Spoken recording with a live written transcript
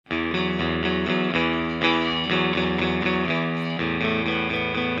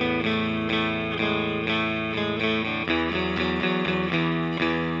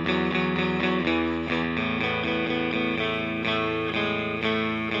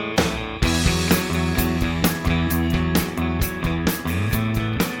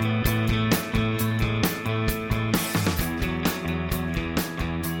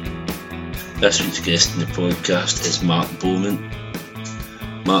This week's guest in the podcast is Mark Bowman.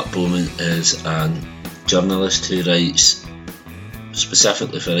 Mark Bowman is a journalist who writes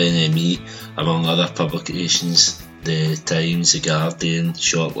specifically for NME, among other publications, The Times, The Guardian,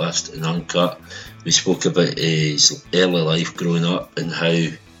 Shortlist and Uncut. We spoke about his early life growing up and how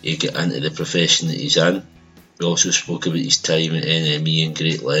he got into the profession that he's in. We also spoke about his time at NME in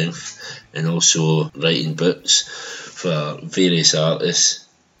great length and also writing books for various artists,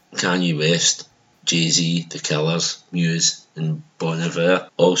 Kanye West, Jay-Z, The Killers, Muse and Bon Iver.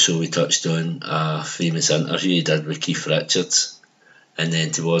 Also we touched on a famous interview he did with Keith Richards, and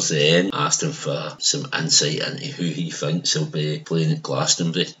then towards the end asked him for some insight into who he thinks he'll be playing at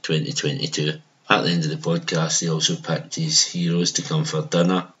Glastonbury 2022. At the end of the podcast he also picked his heroes to come for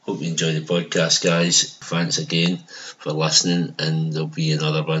dinner. Hope you enjoy the podcast, guys. Thanks again for listening, and there'll be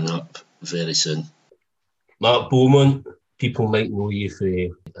another one up very soon. Mark Bowman, people might know you for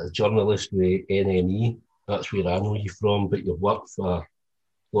a journalist with NME. That's where I know you from, but you've worked for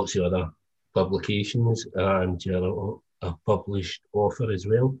lots of other publications and you're a published author as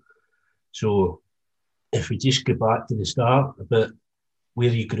well. So if we just go back to the start, about where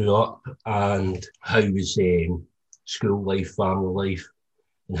you grew up and how was school life, family life,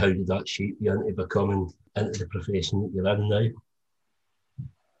 and how did that shape you into becoming into the profession that you're in now?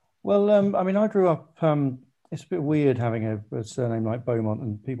 Well, I grew up, it's a bit weird having a surname like Beaumont,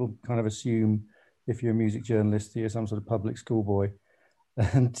 and people kind of assume if you're a music journalist, you're some sort of public schoolboy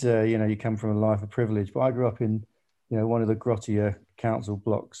and, you come from a life of privilege. But I grew up in, one of the grottier council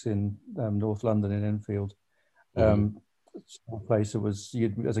blocks in North London in Enfield. A place that was,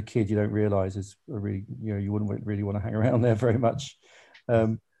 as a kid, you don't realise is a really, you wouldn't really want to hang around there very much.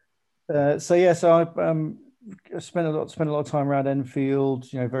 So I spent a lot of time around Enfield,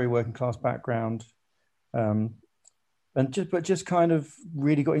 very working class background. But just kind of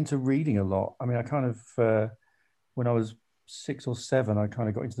really got into reading a lot. I mean, I kind of, when I was 6 or 7, I kind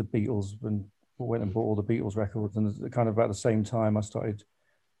of got into the Beatles and went and bought all the Beatles records. And kind of about the same time, I started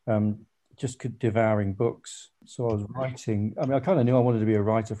just devouring books. So I was writing. I mean, I kind of knew I wanted to be a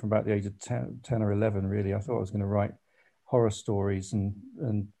writer from about the age of 10 or 11, really. I thought I was going to write horror stories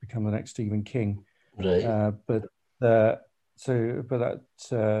and become the next Stephen King. Right. But that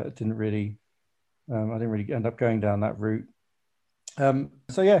didn't really. I didn't really end up going down that route. Did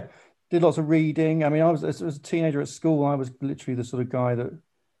lots of reading. I mean, as a teenager at school, I was literally the sort of guy that,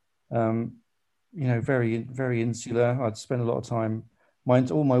 very, very insular. I'd spend a lot of time,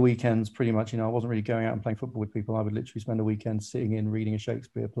 all my weekends pretty much, I wasn't really going out and playing football with people. I would literally spend a weekend sitting in, reading a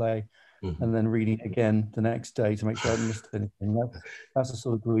Shakespeare play, and then reading it again the next day to make sure I hadn't missed anything. That's the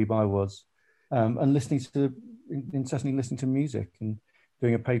sort of dweeb I was. And incessantly listening to music and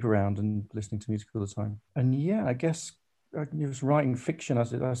doing a paper round and listening to music all the time. And I guess I was writing fiction. I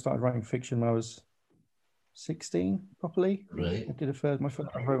started writing fiction when I was 16, properly. Right. I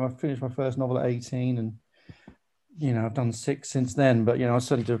I finished my first novel at 18, and I've done 6 since then. But I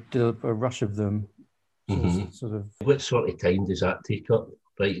certainly did a rush of them. Sort of. What sort of time does that take up,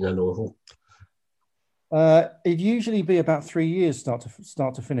 writing a novel? It'd usually be about 3 years, start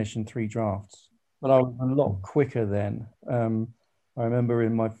to finish, in 3 drafts. But I was a lot quicker then. I remember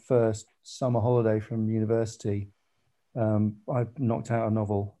in my first summer holiday from university, I knocked out a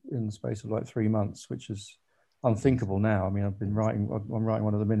novel in the space of like 3 months, which is unthinkable now. I mean, I'm writing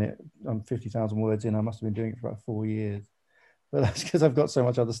one at the minute. I'm 50,000 words in. I must have been doing it for about 4 years, but that's because I've got so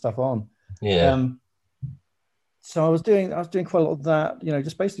much other stuff on. Yeah. So I was doing quite a lot of that.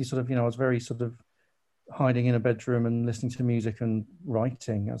 Just basically sort of, I was very sort of hiding in a bedroom and listening to music and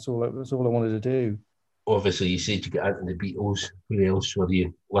writing. That's all I wanted to do. Obviously, you said you got into the Beatles. Who else were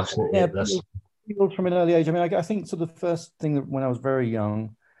you listening to? Beatles from an early age. I mean, I think sort of the first thing that when I was very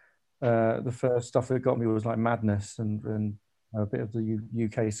young, the first stuff that got me was like Madness and a bit of the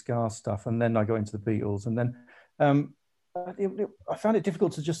UK ska stuff. And then I got into the Beatles. And then I found it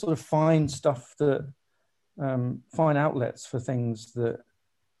difficult to just sort of find stuff that, find outlets for things that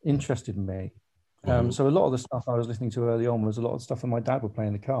interested me. So a lot of the stuff I was listening to early on was a lot of stuff that my dad would play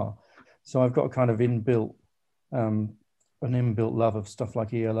in the car. So I've got a kind of inbuilt love of stuff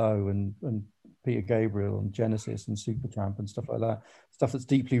like ELO and Peter Gabriel and Genesis and Supertramp and stuff like that. Stuff that's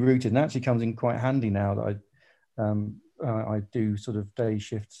deeply rooted and actually comes in quite handy now that I do sort of day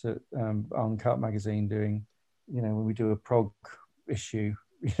shifts at Uncut magazine doing, when we do a prog issue.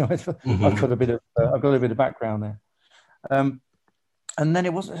 I've got a bit of background there. And then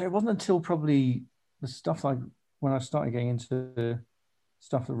it wasn't until probably the stuff when I started getting into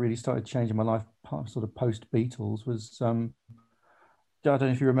stuff that really started changing my life, sort of post Beatles, was I don't know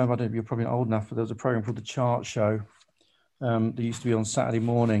if you remember. I don't know if you're probably not old enough, but there was a program called The Chart Show that used to be on Saturday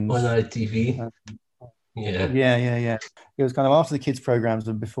mornings. On ITV. Yeah. It was kind of after the kids' programs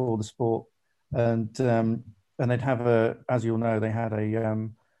and before the sport, and they'd have as you'll know,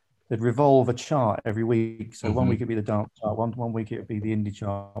 they'd revolve a chart every week. So one week it'd be the dance chart, one week it'd be the indie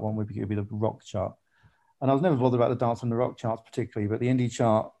chart, one week it'd be the rock chart. And I was never bothered about the dance and the rock charts particularly, but the indie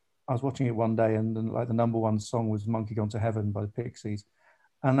chart, I was watching it one day, and like the number one song was "Monkey Gone to Heaven" by the Pixies.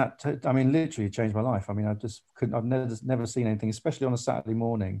 And I mean, literally changed my life. I mean, I just couldn't, I've never seen anything, especially on a Saturday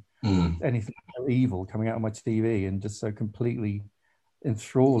morning, anything so evil coming out of my TV and just so completely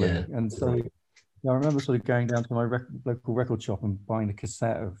enthralling. Yeah. And so I remember sort of going down to my local record shop and buying the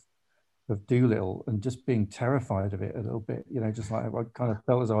cassette of Doolittle and just being terrified of it a little bit, just like I kind of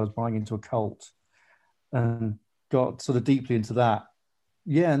felt as I was buying into a cult, and got sort of deeply into that.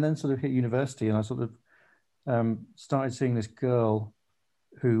 Yeah. And then sort of hit university, and I sort of started seeing this girl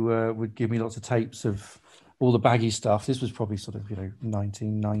who would give me lots of tapes of all the baggy stuff. This was probably sort of,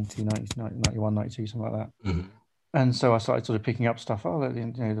 1990, 91, 92, something like that. And so I started sort of picking up stuff. Carter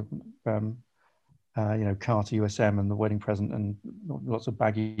USM and The Wedding Present and lots of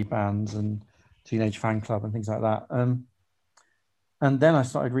baggy bands and Teenage Fan Club and things like that. And then I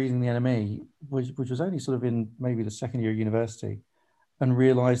started reading the NME, which was only sort of in maybe the second year of university, and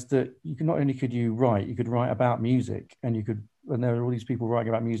realized that not only could you write about music, and there are all these people writing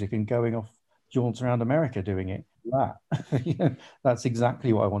about music and going off jaunts around America doing it. That's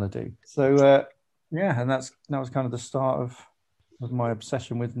exactly what I want to do. So and that was kind of the start of my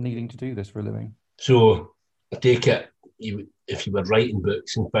obsession with needing to do this for a living. So I take it, if you were writing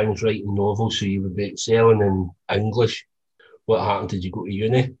books and things, writing novels, so you would be excelling in English. What happened? Did you go to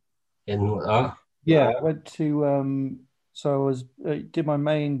uni? Anything like that? Yeah, I went to. So I did my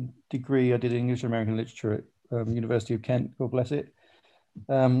main degree. I did English and American literature at University of Kent. God bless it.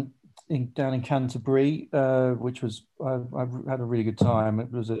 Down in Canterbury, which was I've had a really good time.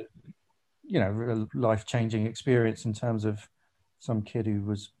 It was a life-changing experience in terms of some kid who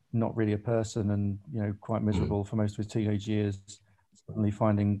was not really a person and quite miserable for most of his teenage years, suddenly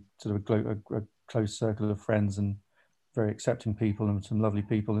finding sort of a close circle of friends and very accepting people and some lovely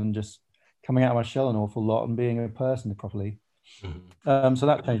people, and just coming out of my shell an awful lot and being a person properly. So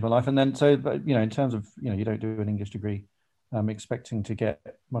that changed my life. And then in terms of you don't do an English degree expecting to get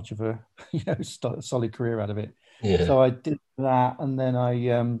much of a solid career out of it. So I did that, and then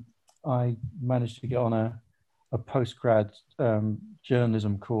I managed to get on a postgrad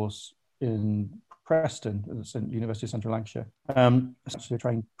journalism course in Preston at the University of Central Lancashire. Actually a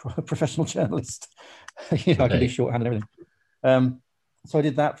trained professional journalist. I can do shorthand and everything. So I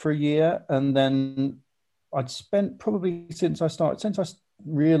did that for a year, and then I'd spent probably since I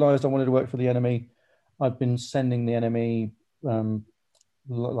realised I wanted to work for the NME, I'd been sending the NME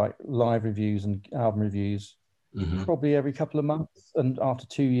like live reviews and album reviews probably every couple of months. And after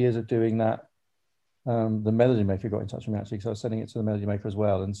 2 years of doing that, the Melody Maker got in touch with me, actually, because I was sending it to the Melody Maker as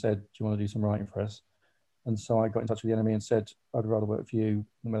well, and said, do you want to do some writing for us? And so I got in touch with the NME and said, I'd rather work for you.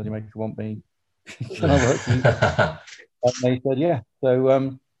 The Melody Maker want me. Can I work for you? And they said, yeah. So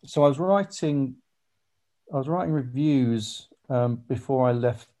I was writing reviews before I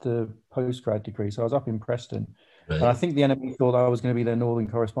left the postgrad degree. So I was up in Preston. Right. And I think the NME thought I was going to be their northern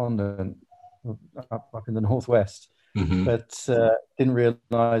correspondent up in the northwest. But didn't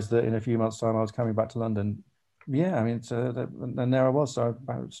realise that in a few months' time I was coming back to London. Yeah, I mean, and there I was. So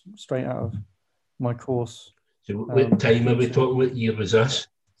I was straight out of my course. So what time are we talking? What year was this?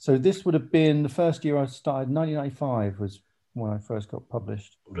 So this would have been the first year I started. 1995 was when I first got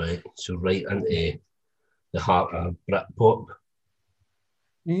published. Right. So right into the heart of Britpop.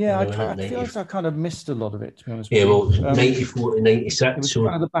 Yeah, I feel like I kind of missed a lot of it, to be honest. Yeah, well, 94 to 96. It was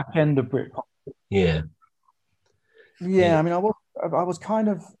kind of the back end of Britpop. Yeah. Yeah, I mean, I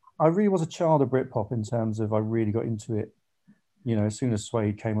really was a child of Britpop in terms of I really got into it. As soon as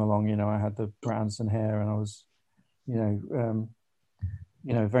Suede came along, I had the Branson hair, and I was,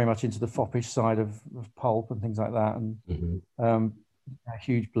 very much into the foppish side of pulp and things like that, and a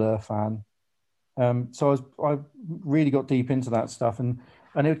huge Blur fan. So I really got deep into that stuff, and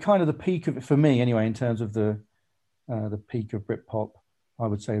it was kind of the peak of it for me anyway, in terms of the peak of Britpop. I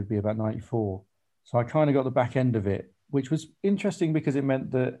would say would be about 94. So I kind of got the back end of it, which was interesting because it meant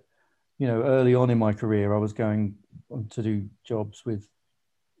that, early on in my career, I was going on to do jobs with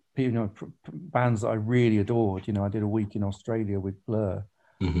people, bands that I really adored. I did a week in Australia with Blur,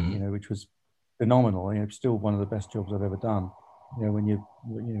 which was phenomenal. Still one of the best jobs I've ever done. When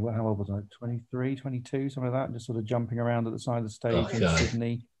how old was I? 23, 22, something like that, just sort of jumping around at the side of the stage in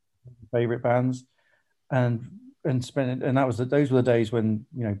Sydney, favorite bands. And and those were the days when,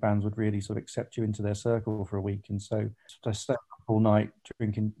 you know, bands would really sort of accept you into their circle for a week, and so I stayed up all night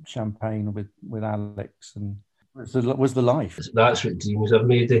drinking champagne with Alex, and it was the life. That's what dreams are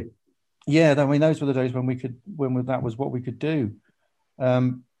made of. Yeah, I mean, those were the days when that was what we could do.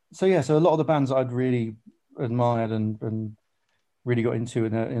 So a lot of the bands I'd really admired and really got into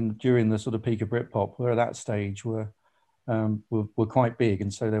during the sort of peak of Britpop were at that stage were quite big,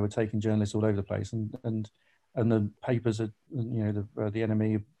 and so they were taking journalists all over the place, and the papers had, you know, the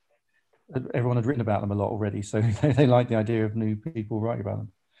NME, everyone had written about them a lot already, so they liked the idea of new people writing about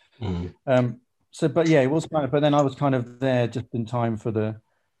them. It was kind of, but then I was kind of there just in time for the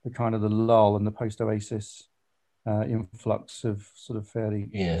kind of the lull and the post Oasis influx of sort of fairly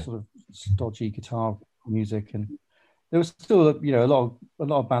sort of stodgy guitar music, and there was still, you know, a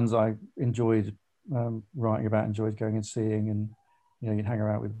lot of bands I enjoyed writing about, enjoyed going and seeing, and, you know, you'd hang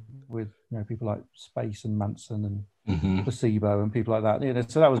around with you know, people like Space and Manson and Placebo and people like that. You know,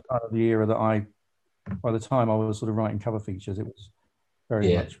 so that was kind of the era that by the time I was sort of writing cover features, it was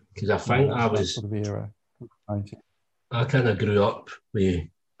very much, because I think I was sort of era. I kind of grew up with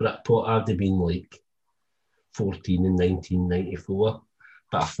Britpop. I'd have been like 14 in 1994,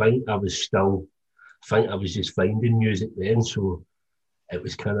 but I think I was just finding music then, so it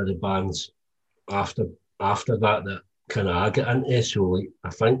was kind of the bands after that kind of I got into. So like, I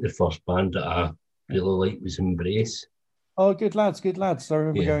think the first band that I really liked was Embrace. Oh, good lads. I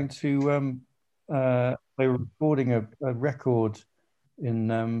remember going to they were recording a record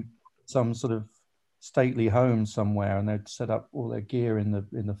in some sort of stately home somewhere, and they'd set up all their gear in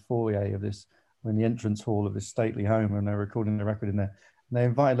the foyer of this, or in the entrance hall of this stately home, and they were recording the record in there. And they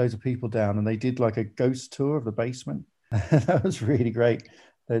invited loads of people down, and they did like a ghost tour of the basement. That was really great.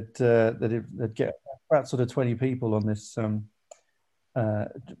 They'd get about sort of 20 people on this,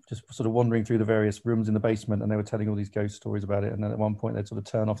 just sort of wandering through the various rooms in the basement, and they were telling all these ghost stories about it. And then at one point, they'd sort of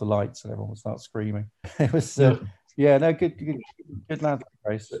turn off the lights, and everyone would start screaming. It was, good lad,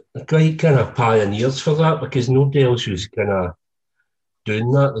 Grace. Great kind of pioneers for that, because nobody else was kind of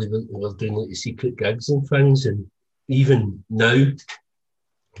doing that. They were doing like the secret gigs and things, and even now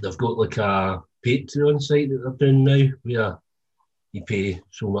they've got like a Patreon site that they're doing now, where you pay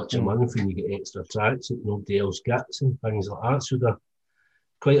so much a month and you get extra tracks that nobody else gets and things like that. So they're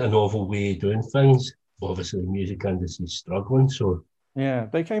quite a novel way of doing things. Obviously, the music industry is struggling, so yeah,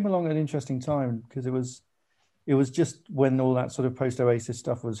 they came along at an interesting time, because it was just when all that sort of post Oasis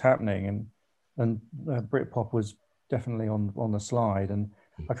stuff was happening, and Britpop was definitely on the slide. And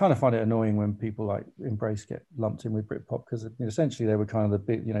I kind of find it annoying when people like Embrace get lumped in with Britpop, because essentially they were kind of the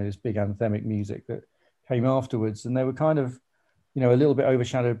big, you know, this big anthemic music that came afterwards, and they were kind of, you know, a little bit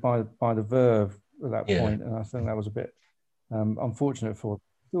overshadowed by the Verve at that point, and I think that was a bit unfortunate for them.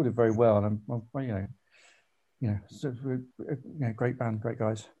 Still did very well, and great band, great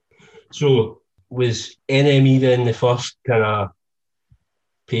guys. So was NME then the first kind of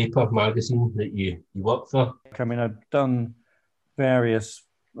paper magazine that you worked for? I mean, I've done various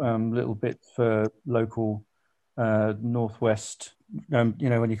little bits for local Northwest. You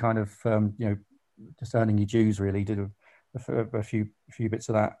know, when you kind of just earning your dues, really did a few bits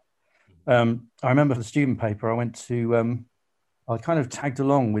of that. I remember for the student paper, I went to I kind of tagged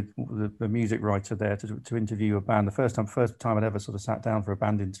along with the music writer there to interview a band. The first time I'd ever sort of sat down for a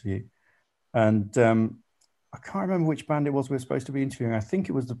band interview, and I can't remember which band it was we were supposed to be interviewing. I think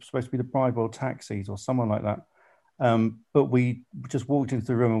it was supposed to be the Bridewell Taxis or someone like that. But we just walked into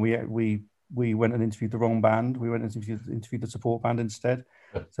the room and we went and interviewed the wrong band. We went and interviewed the support band instead.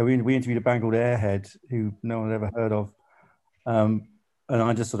 So we interviewed a band called Airhead, who no one had ever heard of. And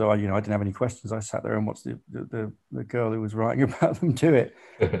I just sort of, I didn't have any questions. I sat there and watched the girl who was writing about them do it.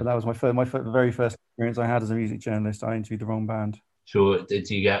 But that was my very first experience I had as a music journalist. I interviewed the wrong band. So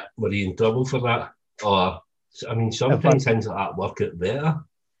were you in trouble for that? Or, I mean, sometimes things like that work out better.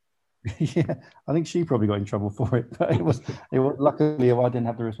 Yeah, I think she probably got in trouble for it. But it was luckily I didn't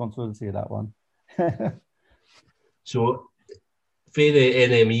have the responsibility of that one. So, for the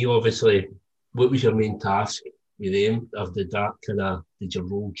NME, obviously, what was your main task with them? Or did your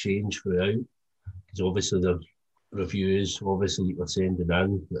role change throughout? Because obviously there's reviews, obviously you were sending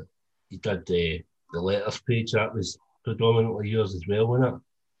in. You did the letters page, that was predominantly yours as well, wasn't it?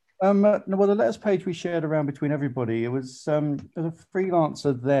 No, well, the letters page we shared around between everybody. It was as a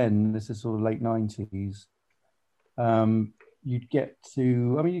freelancer then. This is sort of late 90s. You'd get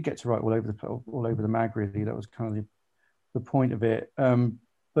to write all over the mag. Really, that was kind of the point of it.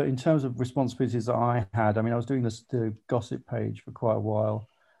 But in terms of responsibilities that I had, I mean, I was doing the gossip page for quite a while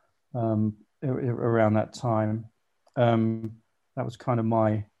around that time. That was kind of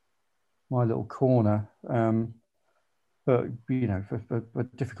my little corner. but you know, for a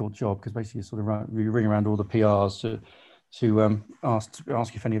difficult job, because basically you ring around all the PRs to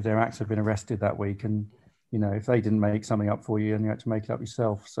ask if any of their acts have been arrested that week, and you know, if they didn't make something up for you, and you had to make it up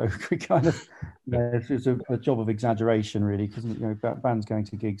yourself. So we kind of, you know, it's a job of exaggeration, really, because you know, bands going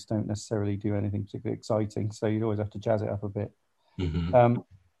to gigs don't necessarily do anything particularly exciting, so you'd always have to jazz it up a bit.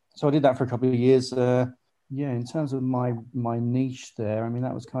 So I did that for a couple of years. Yeah, in terms of my niche there, I mean,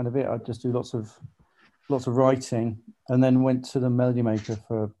 that was kind of it. I'd just do lots of writing, and then went to the Melody Maker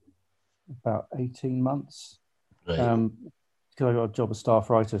for about 18 months. Right. Because I got a job as staff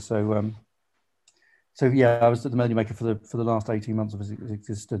writer. So yeah, I was at the Melody Maker for the last 18 months of its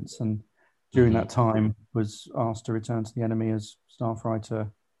existence, and during that time was asked to return to the NME as staff writer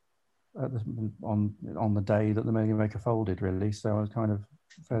on the day that the Melody Maker folded, really. So I was kind of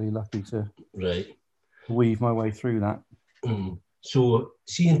fairly lucky to weave my way through that. So,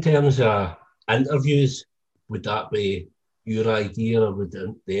 see, in terms of interviews, would that be your idea, or would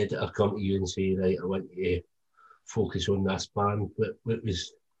the editor come to you and say, right, I want you to focus on this band?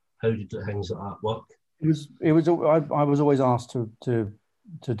 How did things like that work? I was always asked to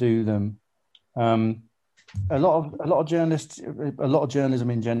do them. A lot of journalism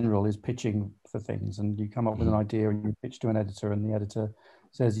in general is pitching for things, and you come up with an idea and you pitch to an editor, and the editor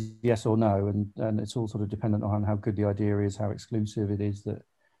says yes or no, and it's all sort of dependent on how good the idea is, how exclusive it is, that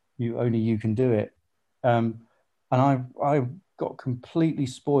you can do it. And I got completely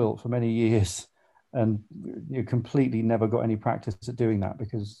spoilt for many years, and completely never got any practice at doing that,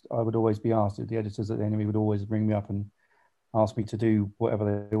 because I would always be asked. The editors at the NME would always ring me up and ask me to do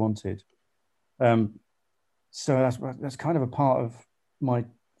whatever they wanted. So that's kind of a part of my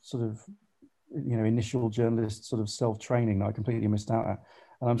sort of, you know, initial journalist sort of self-training that I completely missed out at,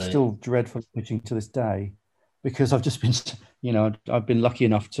 and I'm still dreadful at pitching to this day, because I've just been, you know, I've been lucky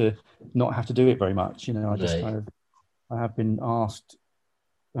enough to not have to do it very much. You know, I have been asked.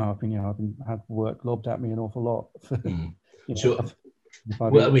 I've had work lobbed at me an awful lot. So,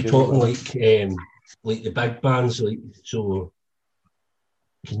 what are we talking like the big bands? Like, so,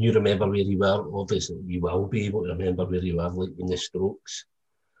 can you remember where you were? Obviously, you will be able to remember where you were, like when the Strokes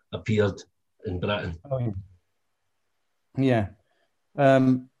appeared in Britain. Oh, yeah. I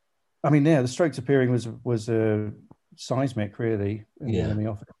mean, yeah, the Strokes appearing was seismic, really, in the enemy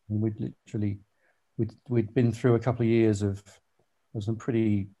office. We'd been through a couple of years of some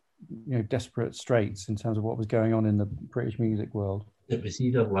pretty, you know, desperate straits in terms of what was going on in the British music world. It was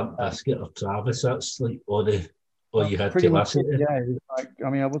either Limp Bizkit or Travis. That's like all you had to listen to. Yeah, it was like, I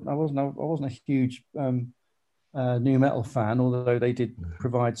mean, I wasn't a huge nu metal fan, although they did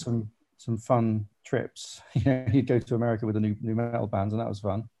provide some fun trips. You know, you'd go to America with the nu metal bands, and that was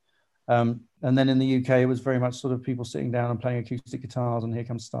fun. And then in the UK, it was very much sort of people sitting down and playing acoustic guitars, and Here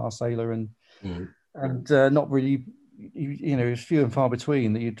Comes Star Sailor, and not really, you know, it was few and far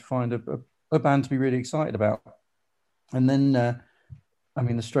between that you'd find a band to be really excited about. And then, I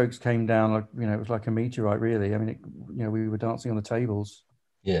mean, the Strokes came down like, you know, it was like a meteorite, really. I mean, you know, we were dancing on the tables,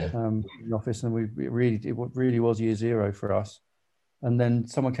 in the office, and it really was year zero for us. And then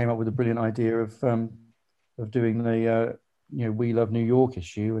someone came up with a brilliant idea of doing the you know, We Love New York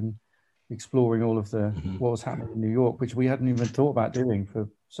issue, and exploring all of the what was happening in New York, which we hadn't even thought about doing for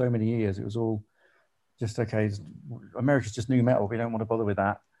so many years. It was all just, okay, America's just nu metal, we don't want to bother with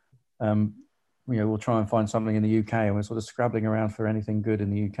that. You know, we'll try and find something in the UK, and we're sort of scrabbling around for anything good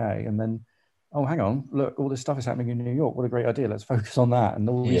in the UK. And then, oh, hang on, look, all this stuff is happening in New York. What a great idea. Let's focus on that. And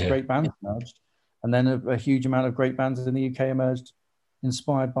all these great bands emerged. And then a huge amount of great bands in the UK emerged,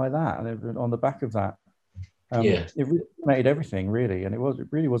 inspired by that, and on the back of that. It really made everything, really. And it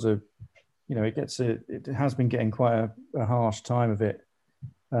really was a, you know, it has been getting quite a harsh time of it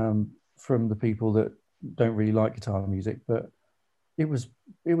from the people that don't really like guitar music, but it was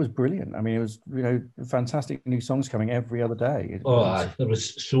brilliant. I mean, it was, you know, fantastic new songs coming every other day. There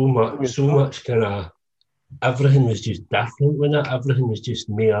was so much kind of, everything was just different when it. Everything was just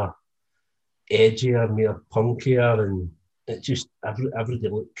more edgier, more punkier, and it just everybody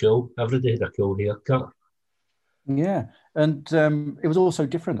looked cool. Everybody had a cool haircut. Yeah, and it was also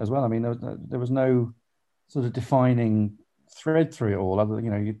different as well. I mean, there was no sort of defining thread through it all. Other than,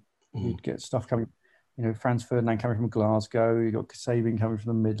 you know, you'd get stuff coming. You know, Franz Ferdinand coming from Glasgow. You got Kasabian coming from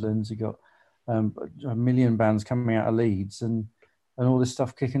the Midlands. You got a million bands coming out of Leeds, and all this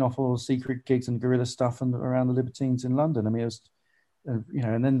stuff kicking off, all the secret gigs and guerrilla stuff, and around the Libertines in London. I mean, it was, you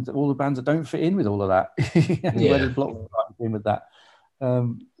know, and then all the bands that don't fit in with all of that. Wedded Block in with that.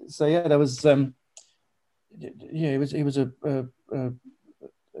 So yeah, there was. It was an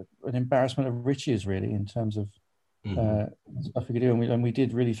embarrassment of riches, really, in terms of stuff we could do, and we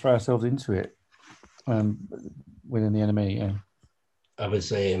did really throw ourselves into it. You within the enemy. Yeah. I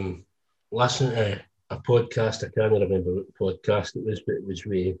was listening to a podcast. I can't remember what podcast it was, but it was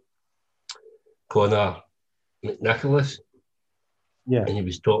with Connor McNicholas, Yeah. and he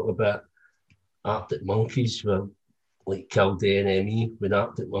was talking about Arctic Monkeys were like killed the NME when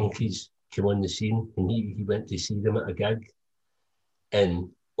Arctic Monkeys came on the scene, and he went to see them at a gig, and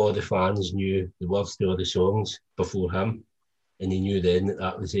all the fans knew the words to all the songs before him, and he knew then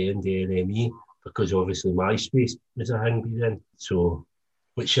that was the end of NME, because obviously MySpace was a thing by then. So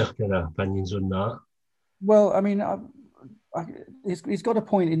what's your kind of opinions on that? Well, I mean, he's got a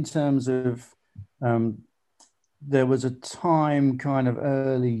point in terms of there was a time, kind of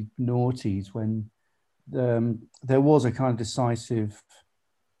early noughties, when there was a kind of decisive,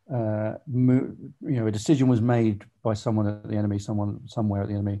 a decision was made by someone at the enemy, someone somewhere at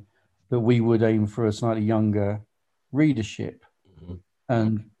the enemy, that we would aim for a slightly younger readership. Mm-hmm.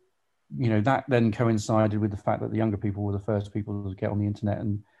 And, that then coincided with the fact that the younger people were the first people to get on the internet,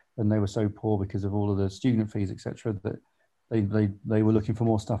 and they were so poor because of all of the student fees, etc., that they were looking for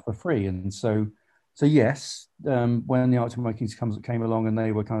more stuff for free. And so yes, when the Arctic Monkeys came along, and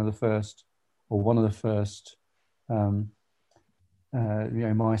they were kind of the first, or one of the first,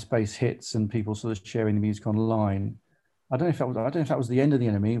 MySpace hits, and people sort of sharing the music online. I don't know if that was the end of the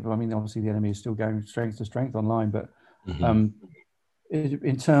enemy, but I mean, obviously the enemy is still going strength to strength online. But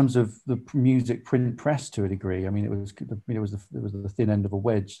in terms of the music print press, to a degree, I mean, it was the thin end of a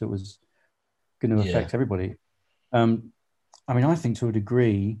wedge that was going to affect everybody. I mean, I think to a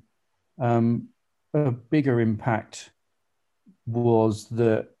degree, a bigger impact was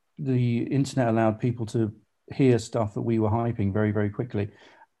that the internet allowed people to hear stuff that we were hyping very, very quickly.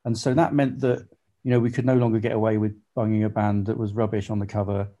 And so that meant that, we could no longer get away with bunging a band that was rubbish on the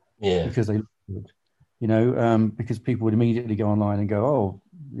cover because they looked good, because people would immediately go online and go, oh,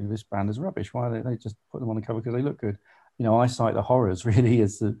 this band is rubbish. Why they just put them on the cover because they look good? I cite the Horrors really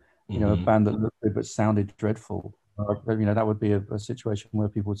as a band that looked good but sounded dreadful. That would be a situation where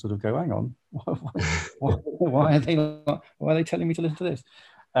people would sort of go, hang on, why are they telling me to listen to this?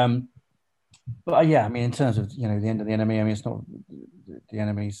 But I mean, in terms of the end of the enemy, I mean, it's not, the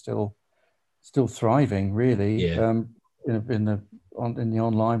enemy is still thriving, really. In the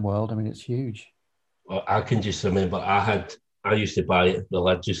online world, I mean, it's huge. Well, I can just remember I used to buy it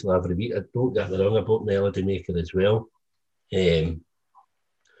religiously every week. Don't get me wrong, I bought Melody Maker as well. And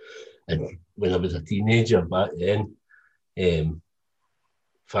when I was a teenager back then,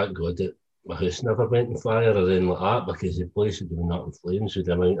 thank God that my house never went on fire or anything like that, because the place would have been up in flames with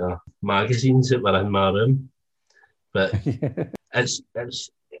the amount of magazines that were in my room. But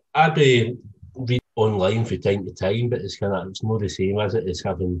I'd be read online from time to time, but it's not the same as it is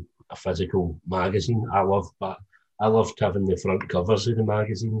having a physical magazine. I loved having the front covers of the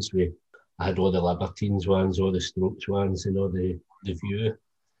magazines. I had all the Libertines ones, all the Strokes ones, and all the View.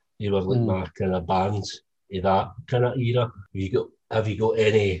 They were like my kind of bands of that kind of era. Have you got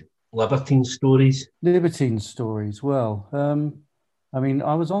any Libertine stories? Libertine stories. Well, I mean,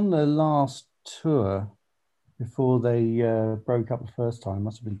 I was on the last tour before they broke up the first time.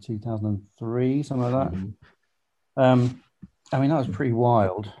 Must have been 2003, something like that. Mm-hmm. I mean, that was pretty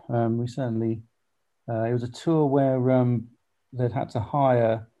wild. We certainly, it was a tour where they'd had to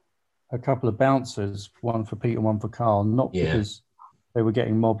hire a couple of bouncers, one for Pete and one for Carl, not because they were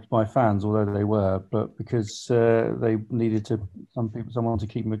getting mobbed by fans, although they were, but because they needed someone to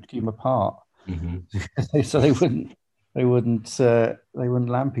keep them apart, so they wouldn't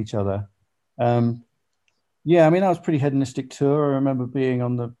lamp each other. I mean, that was a pretty hedonistic tour. I remember being I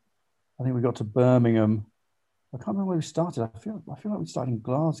think we got to Birmingham. I can't remember where we started. I feel like we started in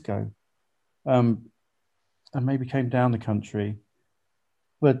Glasgow, and maybe came down the country.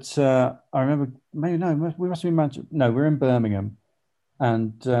 But I remember we must have been Manchester. No, we were in Birmingham.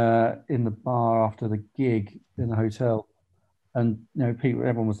 And in the bar after the gig in the hotel, and Pete,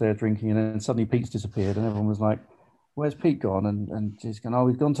 everyone was there drinking, and then suddenly Pete's disappeared, and everyone was like, "Where's Pete gone?" And he's gone, "Oh,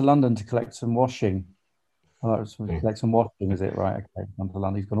 we've gone to London to collect some washing." Collect some washing, is it? Right, okay. Gone to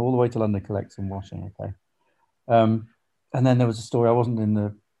London. He's gone all the way to London to collect some washing. Okay. And then there was a story. I wasn't in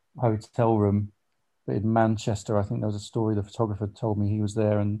the hotel room, but in Manchester, I think there was a story. The photographer told me he was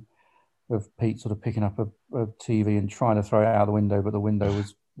there, and of Pete sort of picking up a TV and trying to throw it out the window, but the window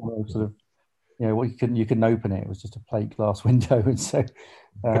was sort of, you couldn't open it. It was just a plate glass window, and so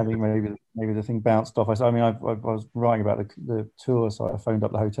I think maybe the thing bounced off. I was writing about the tour, so I phoned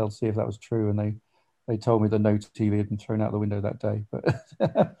up the hotel to see if that was true, and they told me that no TV had been thrown out the window that day.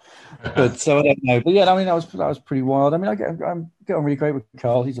 But so I don't know. But I mean, that was pretty wild. I mean, I get on really great with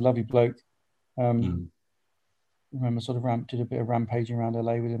Carl. He's a lovely bloke. I remember sort of did a bit of rampaging around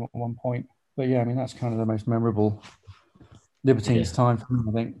LA with him at one point. But yeah, I mean, that's kind of the most memorable Libertines time for me,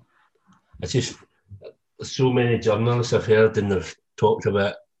 I think. It's just so many journalists I've heard and they've talked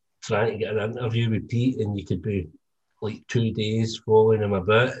about trying to get an interview with Pete, and you could be like 2 days following him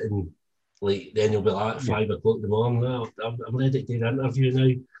about, and like then you'll be like at 5 o'clock in the morning. Oh, I'm ready to do an interview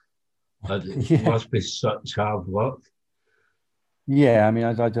now. It must be such hard work. Yeah, I mean,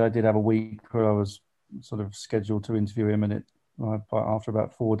 I did have a week where I was sort of scheduled to interview him, and after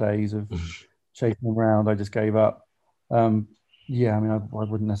about 4 days of chasing him around, I just gave up. Yeah, I mean, I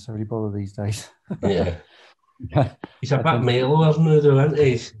wouldn't necessarily bother these days. Yeah. He's a bit mellower now, though, isn't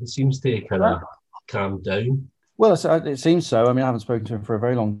he? It seems to kind of calm down. Well, it seems so. I mean, I haven't spoken to him for a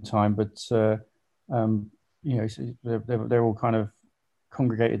very long time, but they're all kind of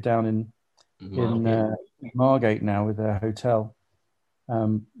congregated down in Margate now with their hotel,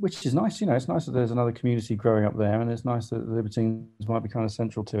 which is nice. It's nice that there's another community growing up there, and it's nice that the Libertines might be kind of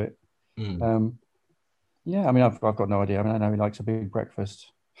central to it. Yeah, I mean, I've got no idea. I mean, I know he likes a big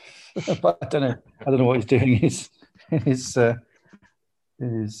breakfast, but I don't know what he's doing in his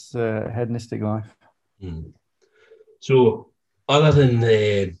hedonistic life. So, other than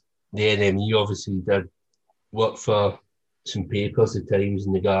the NME, obviously, you did work for some papers, the Times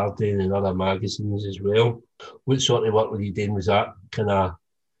and the Guardian, and other magazines as well. What sort of work were you doing? Was that kind of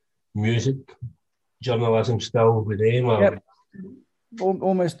music journalism still with them? Or? Yep.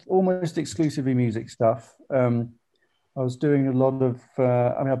 Almost exclusively music stuff. I was doing a lot of.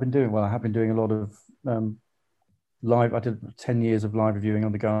 I have been doing a lot of live. I did 10 years of live reviewing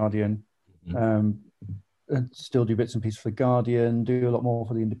on the Guardian. And still do bits and pieces for the Guardian. Do a lot more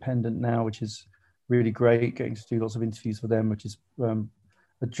for the Independent now, which is really great. Getting to do lots of interviews for them, which is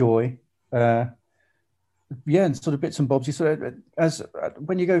a joy. And sort of bits and bobs.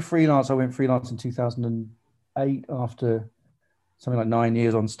 When you go freelance, I went freelance in 2008 after something like 9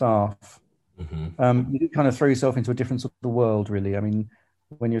 years on staff. You kind of throw yourself into a different sort of world, really. I mean,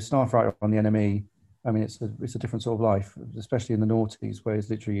 when you're a staff writer on the NME, I mean, it's a different sort of life, especially in the noughties, where it's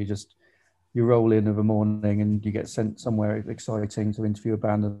literally you roll in of a morning and you get sent somewhere exciting to interview a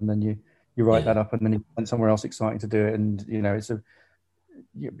band, and then you write that up, and then you send somewhere else exciting to do it. And it's as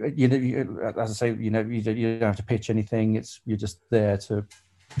I say, you don't have to pitch anything. You're just there to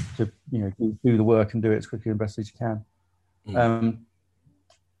do the work and do it as quickly and best as you can.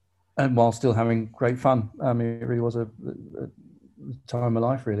 And while still having great fun. I mean, it really was a time of my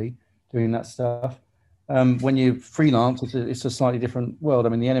life, really, doing that stuff. When you freelance, it's a slightly different world. I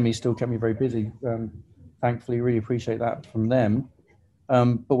mean, the NME still kept me very busy. Thankfully, really appreciate that from them.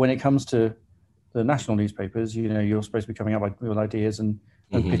 But when it comes to the national newspapers, you're supposed to be coming up with ideas and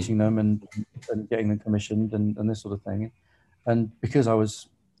pitching them and getting them commissioned and this sort of thing. And because I was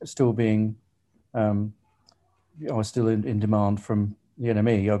still being, I was still in demand from the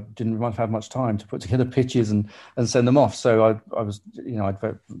NME, I didn't have much time to put together pitches and send them off. So I was, I'd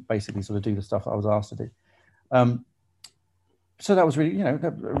basically sort of do the stuff that I was asked to do. So that was really,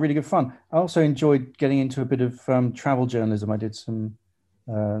 really good fun. I also enjoyed getting into a bit of travel journalism. I did some,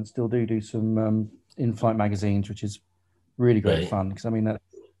 and still do some in-flight magazines, which is really great fun. Because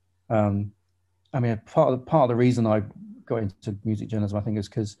part of the reason I got into music journalism, I think, is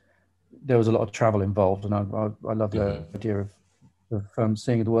because there was a lot of travel involved, and I love the idea of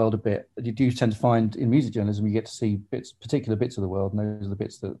seeing the world a bit. You do tend to find in music journalism you get to see particular bits of the world, and those are the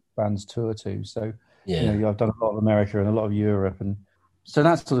bits that bands tour to. So I've done a lot of America and a lot of Europe, and so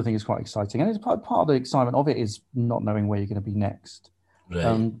that sort of thing is quite exciting. And it's part of the excitement of it is not knowing where you're going to be next.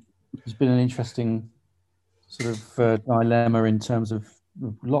 It's been an interesting sort of dilemma in terms of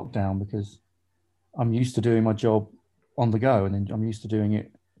lockdown, because I'm used to doing my job on the go, and then I'm used to doing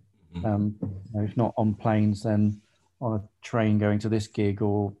it if not on planes, then on a train going to this gig,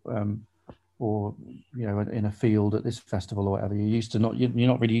 or in a field at this festival or whatever. You're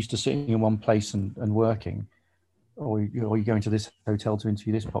not really used to sitting in one place and working, or you're going to this hotel to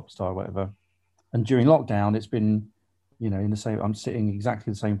interview this pop star or whatever. And during lockdown, it's been I'm sitting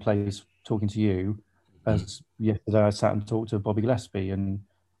exactly the same place talking to you as yesterday I sat and talked to Bobby Gillespie, and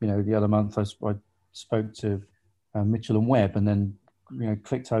the other month I spoke to Mitchell and Webb, and then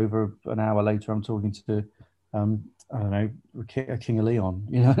clicked over an hour later I'm talking to I don't know, King of Leon.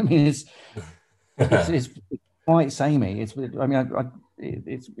 I mean, it's quite samey.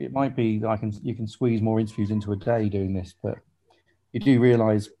 It might be that you can squeeze more interviews into a day doing this, but you do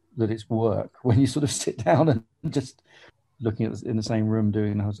realise that it's work when you sort of sit down and just looking at in the same room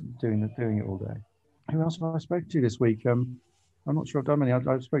doing it all day. Who else have I spoken to this week? I'm not sure I've done many.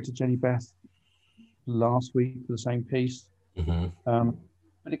 I spoke to Jenny Beth last week for the same piece, but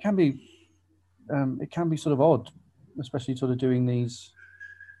it can be sort of odd, especially sort of doing these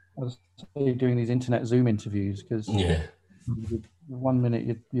as I say, doing these internet Zoom interviews, because Yeah. 1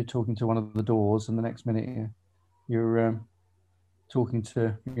 minute you're talking to one of the Doors, and the next minute you're talking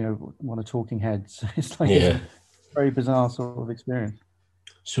to one of Talking Heads. It's like it's Yeah. a very bizarre sort of experience.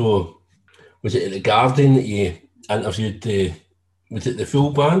 So, was it at the Guardian that you interviewed was it the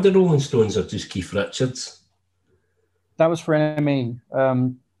full band of Rolling Stones or just Keith Richards? That was for NME,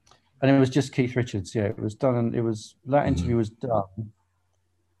 and it was just Keith Richards. Yeah, it was done. And it was that interview was done.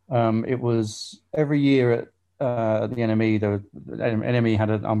 It was every year at the NME. NME had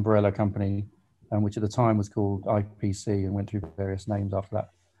an umbrella company, which at the time was called IPC, and went through various names after that.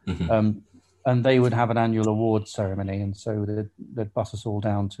 And they would have an annual award ceremony, and so they'd bus us all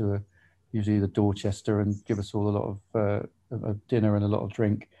down to usually the Dorchester and give us all a lot of dinner and a lot of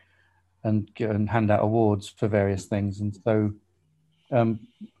drink, and hand out awards for various things. And so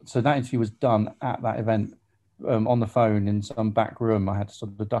that interview was done at that event, on the phone in some back room. I had to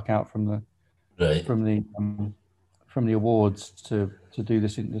sort of duck out from the awards to do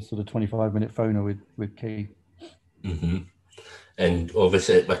this in this sort of 25-minute phoner with Keith. And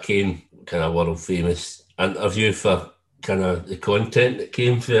obviously it became kind of world famous interview for kind of the content that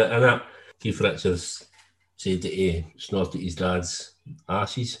came for it. And Keith Richards said that he snorted his dad's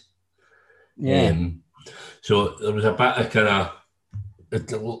ashes. Yeah. So there was a bit of kind of,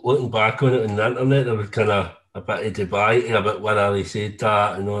 looking back on it on the internet, there was kind of a bit of debate about whether he said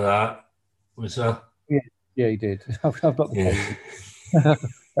that and all that. Was there? Yeah, he did. I've got the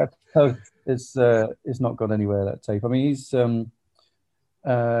tape. It's not gone anywhere, that tape. I mean, he's the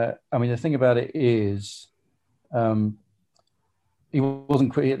thing about it is, he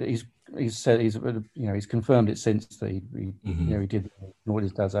wasn't. He's said he's confirmed it since that he did snort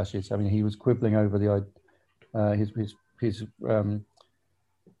his dad's ashes. I mean, he was quibbling over his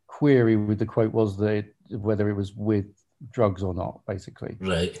query with the quote was that whether it was with drugs or not, basically.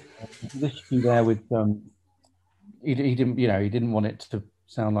 Right. The issue there with he didn't want it to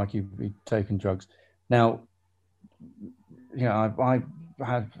sound like he'd taken drugs. Now, I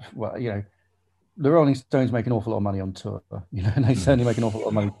had the Rolling Stones make an awful lot of money on tour, and they certainly make an awful lot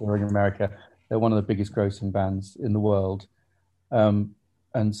of money touring in America. They're one of the biggest grossing bands in the world, and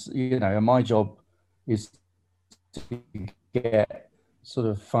my job is to get sort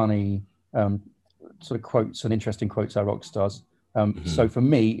of funny sort of quotes and interesting quotes out of rock stars. So for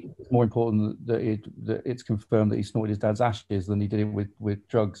me, it's more important that it's confirmed that he snorted his dad's ashes than he did it with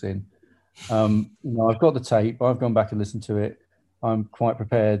drugs in. I've got the tape. I've gone back and listened to it. I'm quite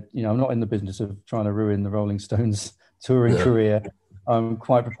prepared. I'm not in the business of trying to ruin the Rolling Stones touring career. I'm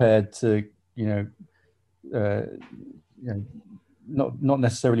quite prepared to, not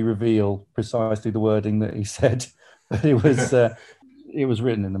necessarily reveal precisely the wording that he said, but it was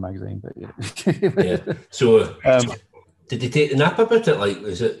written in the magazine. But So, did he take the nap about it? Like,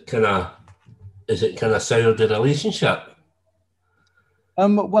 is it kind of soured the relationship?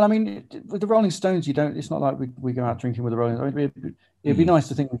 Well, I mean, with the Rolling Stones, it's not like we go out drinking with the Rolling Stones. It'd be nice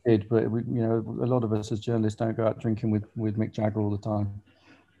to think we did, but a lot of us as journalists don't go out drinking with Mick Jagger all the time.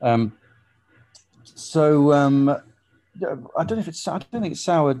 I don't think it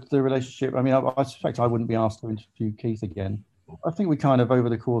soured the relationship. I mean, I suspect I wouldn't be asked to interview Keith again. I think we kind of, over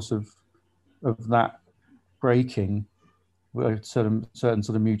the course of that breaking, a certain sort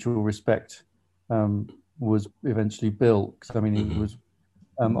of mutual respect was eventually built. Because I mean, he was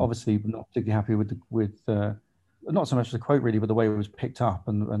obviously not particularly happy with not so much the quote really, but the way it was picked up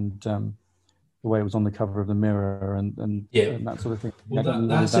and the way it was on the cover of the Mirror and that sort of thing. Well,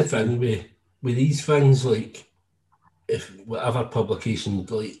 that's the thing with these things. Like, if whatever publication,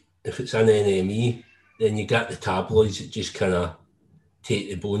 like if it's in NME, then you get the tabloids that just kind of take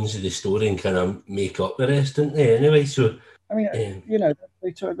the bones of the story and kind of make up the rest, don't they? Anyway, so I mean, they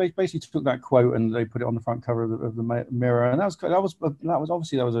basically took that quote and they put it on the front cover of the Mirror, and that was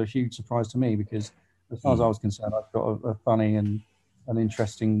obviously a huge surprise to me, because as far as I was concerned, I've got a funny and an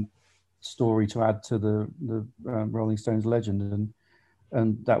interesting story to add to the Rolling Stones legend,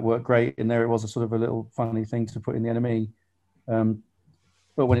 and that worked great. And there it was, a sort of a little funny thing to put in the NME.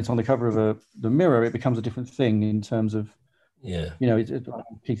 But when it's on the cover of the Mirror, it becomes a different thing in terms of,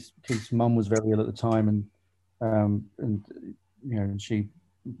 Keith's mum was very ill at the time, and she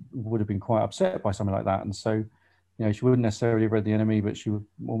would have been quite upset by something like that. And so, she wouldn't necessarily have read the NME, but she would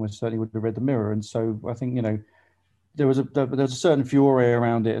almost certainly would have read the Mirror. And so I think, there was a certain fury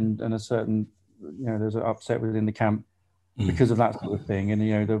around it, and a certain, there's an upset within the camp because of that sort of thing. And,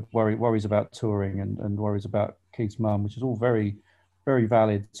 the worries about touring and worries about Keith's mum, which is all very, very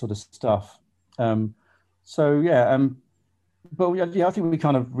valid sort of stuff. But I think we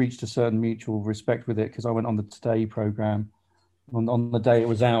kind of reached a certain mutual respect with it, because I went on the Today program on the day it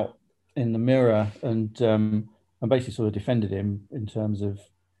was out in the Mirror, and basically sort of defended him in terms of,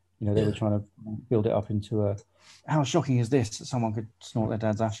 they were trying to build it up into how shocking is this that someone could snort their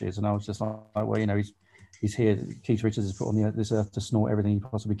dad's ashes, and I was just like, well, he's here. Keith Richards is put on this earth to snort everything he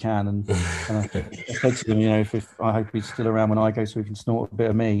possibly can, and I said to them, if I hope he's still around when I go, so he can snort a bit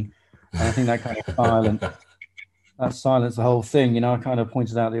of me. And I think that kind of silenced the whole thing. I kind of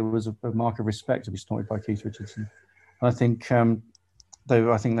pointed out that it was a mark of respect to be snorted by Keith Richards, and I think I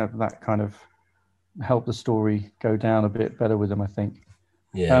think that kind of helped the story go down a bit better with him, I think.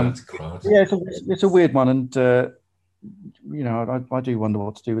 Yeah, that's class. Yeah, it's a weird one, and I do wonder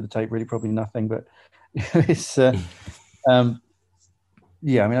what to do with the tape. Really, probably nothing, but it's I mean,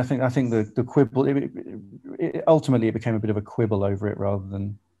 I think the quibble, it ultimately it became a bit of a quibble over it rather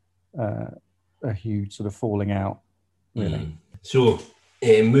than a huge sort of falling out, really. So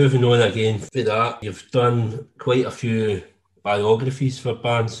moving on again for that, you've done quite a few biographies for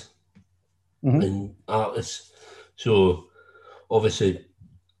bands and artists. So obviously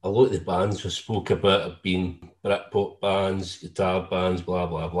a lot of the bands we spoke about have been Britpop bands, guitar bands, blah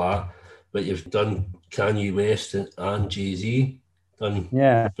blah blah. But you've done Kanye West and Jay-Z, done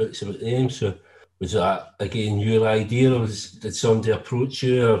books about them. So was that again your idea, or did somebody approach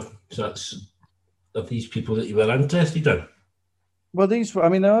you, or of these people that you were interested in? Well,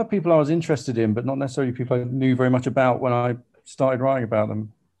 there are people I was interested in, but not necessarily people I knew very much about when I started writing about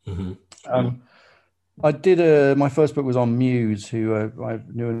them. I did my first book was on Muse, who I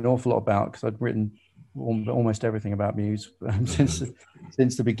knew an awful lot about because I'd written almost everything about Muse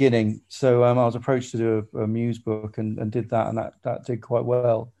since the beginning. So I was approached to do a Muse book and did that, and that did quite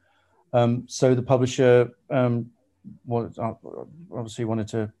well. So the publisher obviously wanted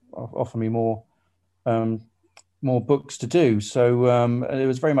to offer me more books to do. So it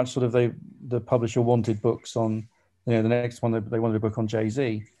was very much sort of the publisher wanted books on, the next one they wanted a book on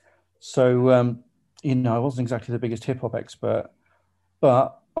Jay-Z. So I wasn't exactly the biggest hip hop expert,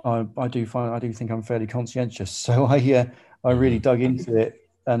 but I do think I'm fairly conscientious. So I really dug into it,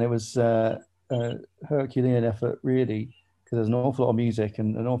 and it was a Herculean effort, really, because there's an awful lot of music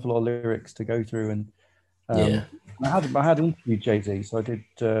and an awful lot of lyrics to go through. And I had interviewed Jay-Z, so I did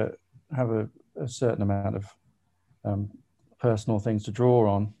have a certain amount of personal things to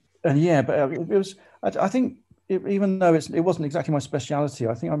draw on. And but it was, I think, even though it wasn't exactly my speciality,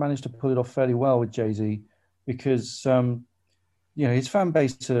 I think I managed to pull it off fairly well with Jay-Z, because his fan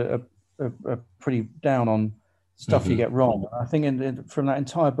base are pretty down on stuff you get wrong. I think from that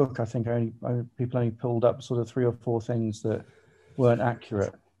entire book, I think people only pulled up sort of 3 or 4 things that weren't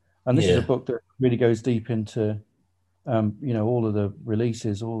accurate. And this is a book that really goes deep into all of the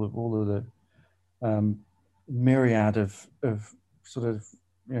releases, all of the myriad of sort of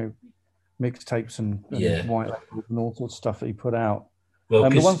mixtapes and white labels and all sorts of stuff that he put out. Well,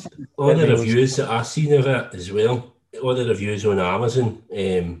 because all the reviews that I've seen of it as well, all the reviews on Amazon,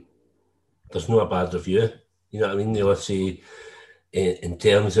 there's no a bad review. You know what I mean? They'll say, in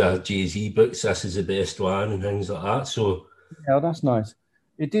terms of Jay-Z books, this is the best one and things like that. So yeah, that's nice.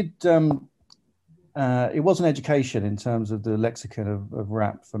 It did. It was an education in terms of the lexicon of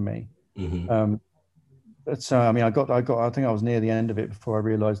rap for me. But so I mean, I think I was near the end of it before I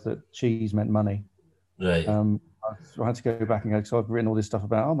realised that cheese meant money. Right. I had to go back and go, so I've written all this stuff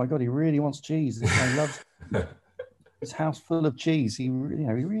about, oh my God, he really wants cheese. This guy loves his house full of cheese. He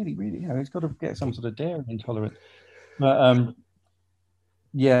really, he's got to get some sort of dairy intolerance. But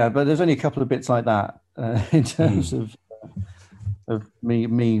but there's only a couple of bits like that in terms of me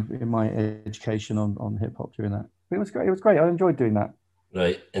in my education on hip hop doing that. But it was great. It was great. I enjoyed doing that.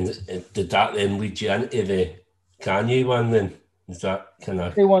 Right, and did that then lead you into the Kanye one? Then is that kind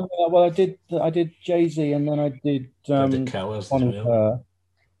of? Well, I did Jay-Z, and then I did the Killers Bon Iver,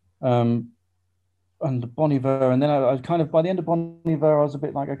 and Bon Iver, and then I kind of, by the end of Bon Iver, I was a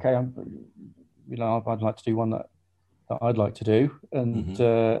bit like, okay, I'd like to do one that I'd like to do, and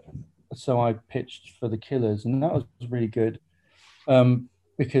so I pitched for the Killers, and that was really good,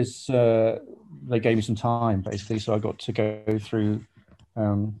 because they gave me some time basically, so I got to go through.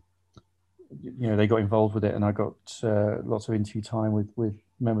 They got involved with it, and I got lots of interview time with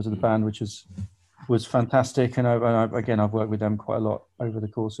members of the band, which was fantastic. And I've worked with them quite a lot over the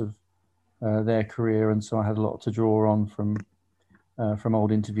course of their career, and so I had a lot to draw on from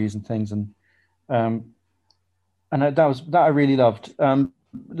old interviews and things. And that I really loved. And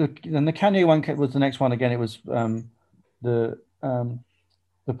the Kanye one was the next one. Again, it was the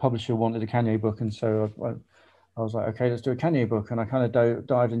publisher wanted a Kanye book, and so I was like, okay, let's do a Kanye book. And I kind of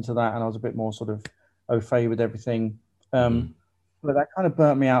dived into that, and I was a bit more sort of au fait with everything. But that kind of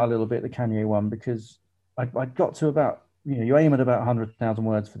burnt me out a little bit, the Kanye one, because I got to about you aim at about 100,000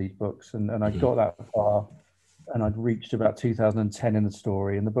 words for these books, and I got that far, and I'd reached about 2010 in the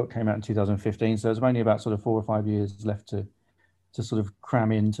story, and the book came out in 2015, so there's only about sort of 4 or 5 years left to sort of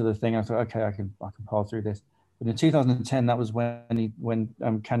cram into the thing. I thought, okay, I can power through this. But in 2010, that was when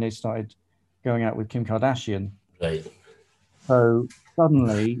Kanye started going out with Kim Kardashian. Right. So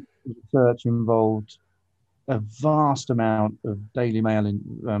suddenly, the research involved a vast amount of Daily Mail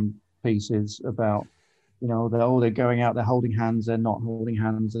pieces about, they're going out, they're holding hands, they're not holding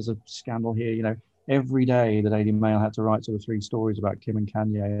hands, there's a scandal here. Every day the Daily Mail had to write sort of 3 stories about Kim and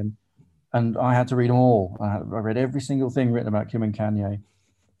Kanye, and I had to read them all. I read every single thing written about Kim and Kanye,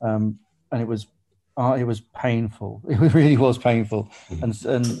 and it was painful. It really was painful, and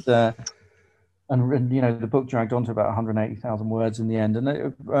the book dragged on to about 180,000 words in the end.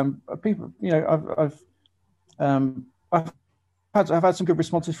 And people, I've had some good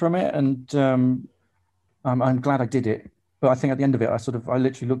responses from it, and I'm glad I did it. But I think at the end of it, I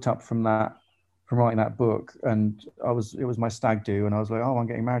literally looked up from writing that book, and it was my stag do, and I was like, oh, I'm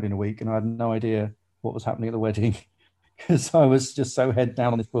getting married in a week, and I had no idea what was happening at the wedding because I was just so head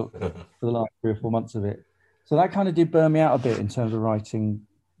down on this book for the last 3 or 4 months of it. So that kind of did burn me out a bit in terms of writing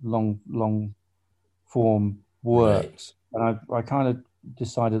long form works. Right. And I kind of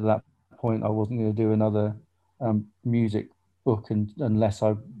decided at that point I wasn't going to do another music book unless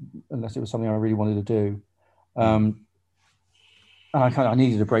it was something I really wanted to do. And I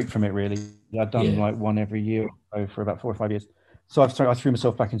needed a break from it, really. I'd done like one every year or so for about 4 or 5 years. So I threw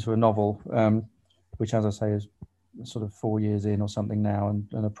myself back into a novel, which, as I say, is sort of 4 years in or something now,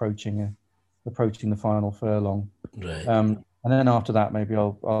 and approaching the final furlong. Right. And then after that, maybe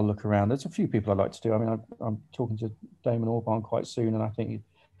I'll look around. There's a few people I'd like to do. I mean, I'm talking to Damon Albarn quite soon, and I think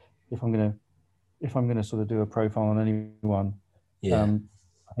if I'm gonna sort of do a profile on anyone, I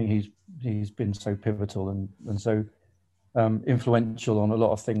think he's been so pivotal and so influential on a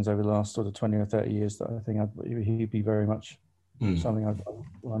lot of things over the last sort of 20 or 30 years that I think he'd be very much something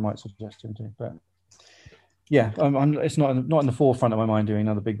I might suggest him to. But yeah, it's not in the forefront of my mind doing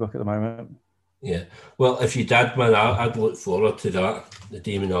another big book at the moment. Yeah, well, if you did, man, I'd look forward to that. The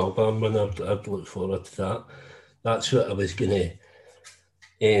Damon Albarn one, I'd look forward to that. That's what I was going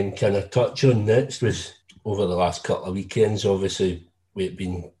to kind of touch on next. Was over the last couple of weekends, obviously we've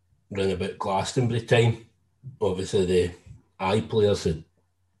been running about Glastonbury time. Obviously the iPlayers had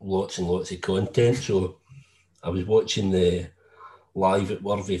lots and lots of content, so I was watching the live at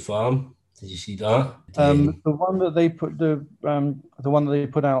Worthy Farm. Did you see that? The one that they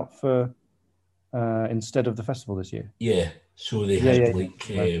put out for instead of the festival this year. Yeah, so they had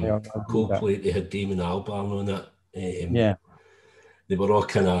Coldplay. They had Damon Albarn on it. They were all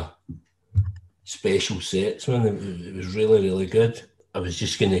kind of special sets, man. It was really, really good. I was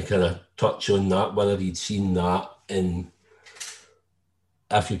just going to kind of touch on that, whether you'd seen that, and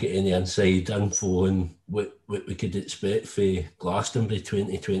if you get any inside info on what we could expect for Glastonbury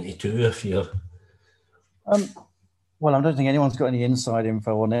 2022, if you're... Well, I don't think anyone's got any inside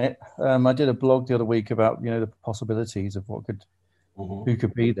info on it. I did a blog the other week about the possibilities of who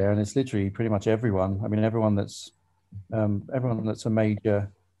could be there, and it's literally pretty much everyone. I mean, everyone that's a major,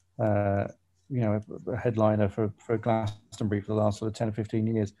 a headliner for Glastonbury for the last sort of 10 or 15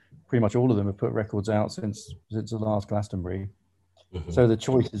 years. Pretty much all of them have put records out since the last Glastonbury. So the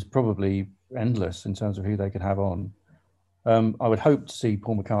choice is probably endless in terms of who they could have on. I would hope to see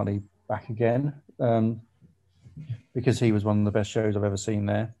Paul McCartney back again. Because he was one of the best shows I've ever seen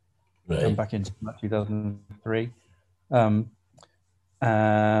there, back in 2003.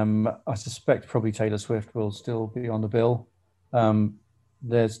 I suspect probably Taylor Swift will still be on the bill.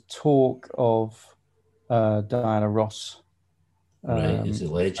 There's talk of Diana Ross. Is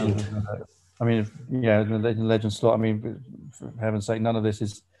a legend. I mean, the legend slot. I mean, for heaven's sake, none of this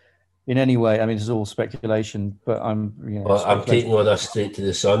is in any way. I mean, this is all speculation. But I'm taking all this straight to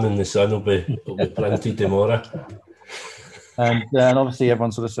the Sun, and the Sun will be printed tomorrow. And obviously,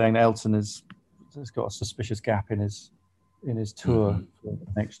 everyone's sort of saying Elton has got a suspicious gap in his tour for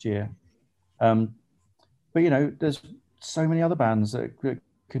next year. But there's so many other bands that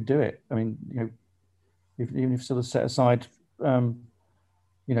could do it. I mean, even if sort of set aside,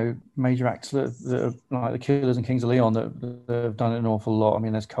 major acts that are like the Killers and Kings of Leon that have done it an awful lot. I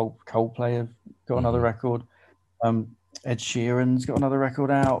mean, there's Coldplay have got another record. Ed Sheeran's got another record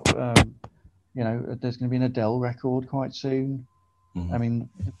out. There's going to be an Adele record quite soon. I mean,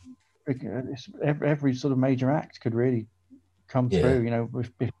 every sort of major act could really come through.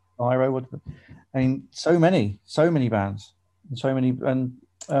 With Pyro, I mean, so many bands, and so many. And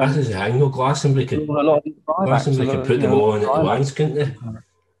that's the thing. Glastonbury could put them all on at once, couldn't they?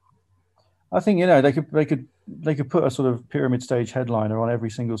 I think they could they could put a sort of pyramid stage headliner on every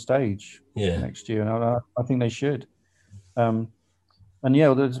single stage next year, and I think they should. And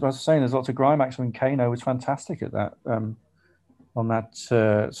yeah, as I was saying, there's lots of grime acts. I mean, Kano was fantastic at that on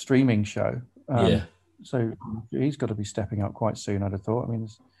that streaming show. So he's got to be stepping up quite soon, I'd have thought. I mean,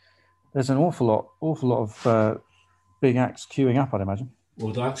 there's an awful lot of big acts queuing up, I'd imagine.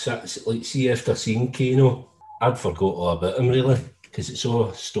 Well, that's like, see, after seeing Kano, I'd forgot all about him really, because it's all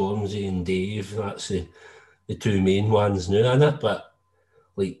Stormzy and Dave. That's the two main ones now, isn't it? But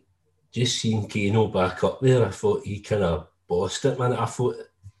like, just seeing Kano back up there, I thought he kind of bossed it, man. I thought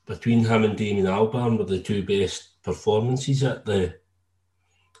between him and Damien Albarn were the two best performances at the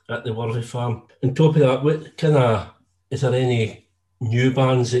Worthy Farm. On top of that, what kind of, is there any new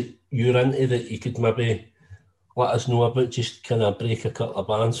bands that you're into that you could maybe let us know about? Just kind of break a couple of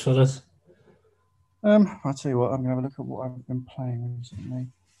bands for us. I'll tell you what, I'm going to have a look at what I've been playing recently.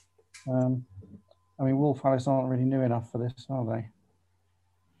 I mean, Wolf Alice aren't really new enough for this, are they?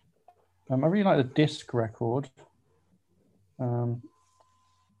 I really like the Disc record.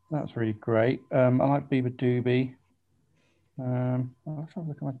 That's really great. I like Bieber Doobie. I'll try to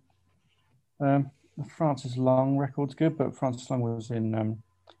look at my... the Francis Long record's good, but Francis Long was in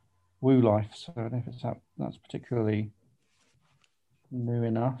Woo Life, so I don't know if it's that's particularly new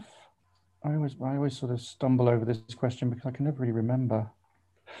enough. I always sort of stumble over this question because I can never really remember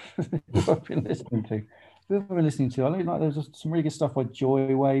what I've been listening to. Who have I been listening to? I really like, there's just some really good stuff like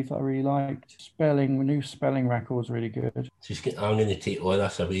Joy Wave that I really liked. New spelling record's really good. I'm going to take all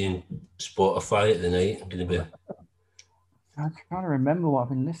this away in Spotify at the night. I'm going to be... I'm trying to remember what I've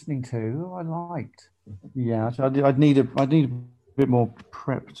been listening to. Who I liked. Yeah, so I'd need a bit more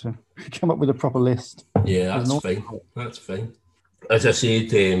prep to come up with a proper list. Yeah, that's fine. That's fine. As I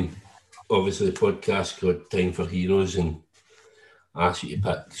said, obviously the podcast got Time for Heroes, and I asked you to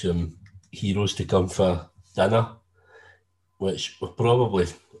pick some heroes to come for dinner, which we're probably,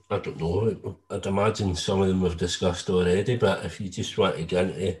 I don't know, I'd imagine some of them we've discussed already, but if you just want to get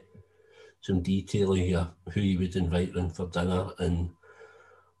into some detail here, who you would invite them for dinner and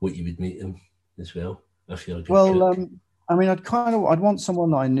what you would make them as well, if you're a good cook. I mean, I'd want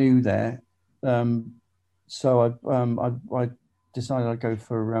someone that I knew there, so I decided I'd go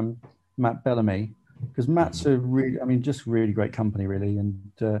for Matt Bellamy, because Matt's a really great company, really,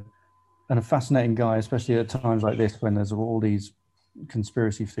 and a fascinating guy, especially at times like this when there's all these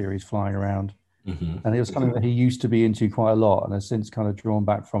conspiracy theories flying around. Mm-hmm. And it was something that he used to be into quite a lot, and has since kind of drawn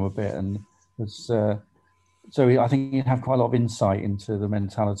back from a bit. And it's, I think he'd have quite a lot of insight into the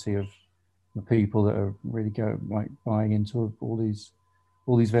mentality of the people that are really buying into all these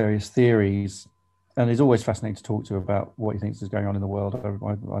various theories. And it's always fascinating to talk to about what he thinks is going on in the world.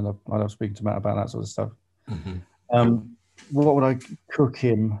 I love speaking to Matt about that sort of stuff. Mm-hmm. What would I cook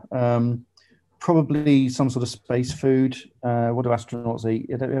him? Probably some sort of space food. What do astronauts eat?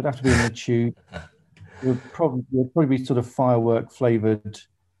 It would have to be in a tube. It would probably be sort of firework flavored,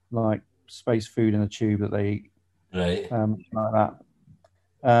 like space food in a tube that they eat. Right. Like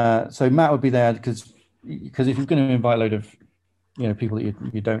that. So Matt would be there because if you're going to invite a load of people that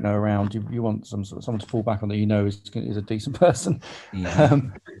you don't know around, you want someone to fall back on that is a decent person.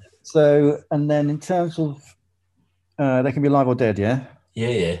 Mm-hmm. And then in terms of they can be alive or dead, yeah.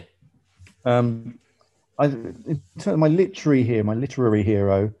 Yeah. In terms of my literary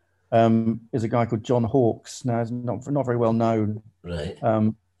hero is a guy called John Hawkes. Now, he's not very well known, right?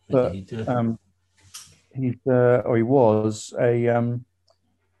 But he was a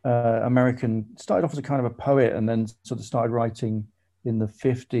American. Started off as a kind of a poet, and then sort of started writing in the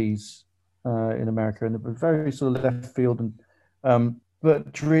 50s in America, and very sort of left field, and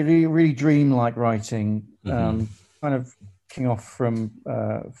but really, really dream-like writing. Mm-hmm. Kind of kicking off from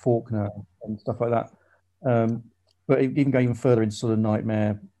Faulkner and stuff like that. But even going even further into sort of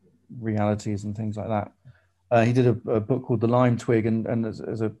nightmare realities and things like that. He did a book called The Lime Twig, and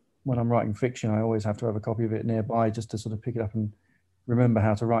when I'm writing fiction, I always have to have a copy of it nearby just to sort of pick it up and remember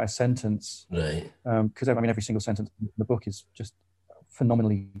how to write a sentence. Right. Because every single sentence in the book is just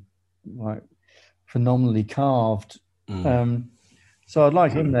phenomenally carved. Mm. So I'd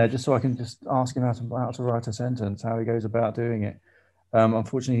like him there just so I can just ask him how to write a sentence, how he goes about doing it.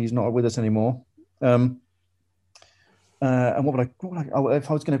 Unfortunately, he's not with us anymore. And what would I if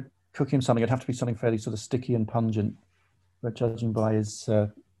I was going to cook him something, it'd have to be something fairly sort of sticky and pungent, but judging by his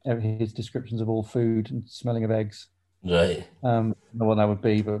descriptions of all food and smelling of eggs. Right. I don't know what that would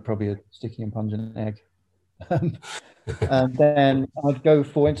be, but probably a sticky and pungent egg. And then I'd go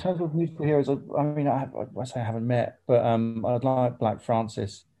for, in terms of musical heroes, I say I haven't met, but I'd like Black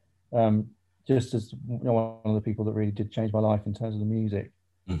Francis, just as one of the people that really did change my life in terms of the music.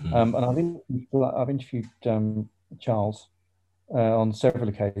 Mm-hmm. And I've interviewed Charles on several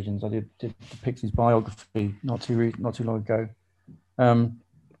occasions. I did the Pixies biography not too long ago, and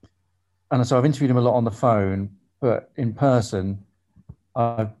so I've interviewed him a lot on the phone, but in person,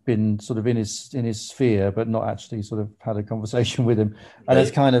 I've been sort of in his sphere, but not actually sort of had a conversation with him. And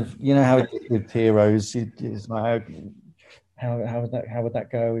it's kind of, you know how it is with heroes. It's like, how would that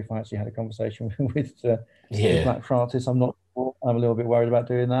go if I actually had a conversation with Black Francis? I'm a little bit worried about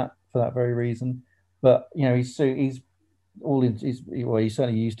doing that for that very reason. But you know, he's he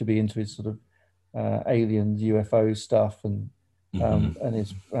certainly used to be into his sort of aliens, UFO stuff, and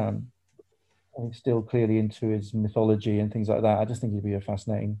his he's still clearly into his mythology and things like that. I just think he'd be a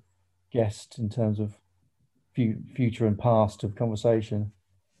fascinating guest in terms of future and past of conversation.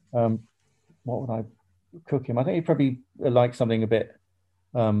 What would I cook him? I think he'd probably like something a bit,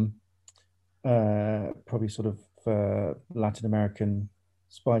 probably sort of Latin American,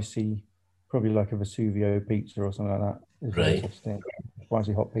 spicy, probably like a Vesuvio pizza or something like that. Right.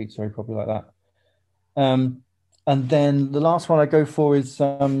 Spicy hot pizza, probably like that. And then the last one I go for is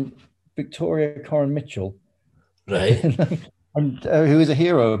Victoria Coren Mitchell, right, who is a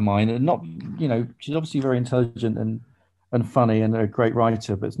hero of mine, and not, you know, she's obviously very intelligent and funny and a great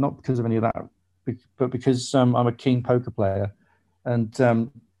writer, but it's not because of any of that, but because I'm a keen poker player, and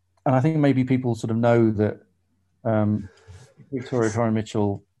I think maybe people sort of know that Victoria Coren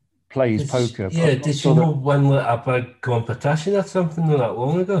Mitchell plays poker. Yeah, did she not win like a big competition or something not that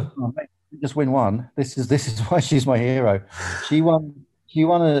long ago? Just win one. This is why she's my hero. She won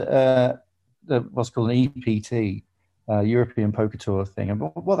what's called an EPT, European Poker Tour thing. And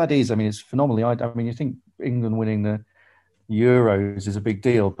what that is, I mean, it's phenomenally. I mean, you think England winning the Euros is a big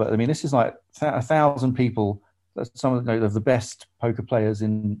deal, but I mean, this is like 1,000 people. Some of the best poker players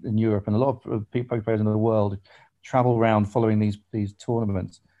in Europe, and a lot of poker players in the world travel around following these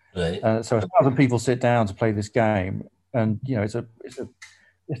tournaments. Right. So 1,000 people sit down to play this game, and you know, it's the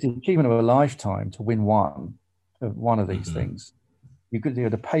achievement of a lifetime to win one of these things. You've got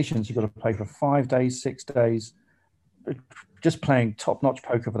the patience. You've got to play for 5 days, 6 days, just playing top-notch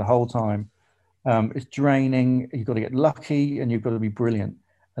poker for the whole time. It's draining. You've got to get lucky, and you've got to be brilliant.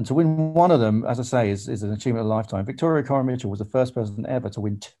 And to win one of them, as I say, is an achievement of a lifetime. Victoria Coren Mitchell was the first person ever to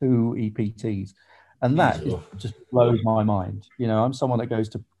win 2 EPTs, and that just blows my mind. You know, I'm someone that goes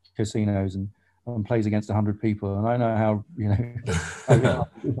to casinos and plays against 100 people, and I know how, you know,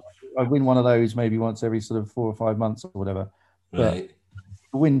 I win one of those maybe once every sort of 4 or 5 months or whatever. But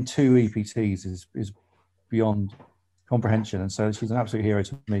to win 2 EPTs is beyond comprehension, and so she's an absolute hero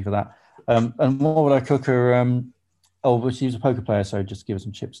to me for that. And what would I cook her? But she's a poker player, so just give her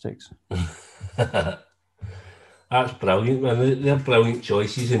some chipsticks. That's brilliant, man. They're brilliant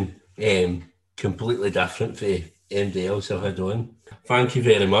choices and completely different for anybody else I've had on. Thank you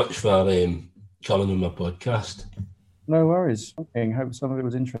very much for coming on my podcast. No worries. I hope some of it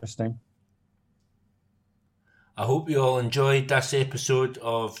was interesting. I hope you all enjoyed this episode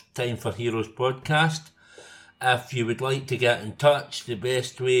of Time for Heroes podcast. If you would like to get in touch, the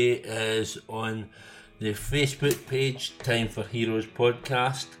best way is on the Facebook page, Time for Heroes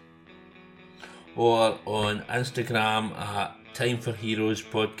podcast, or on Instagram at Time for Heroes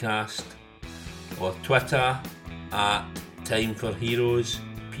podcast, or Twitter at Time for Heroes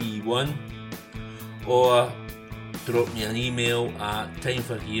P1, or drop me an email at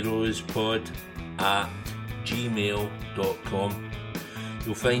timeforheroespod@gmail.com.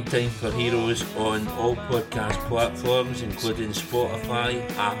 You'll find Time for Heroes on all podcast platforms, including Spotify,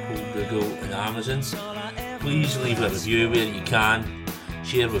 Apple, Google and Amazon. Please leave a review where you can,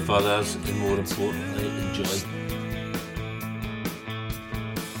 share with others, and more importantly, enjoy.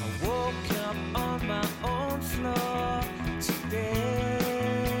 I woke up on my own floor.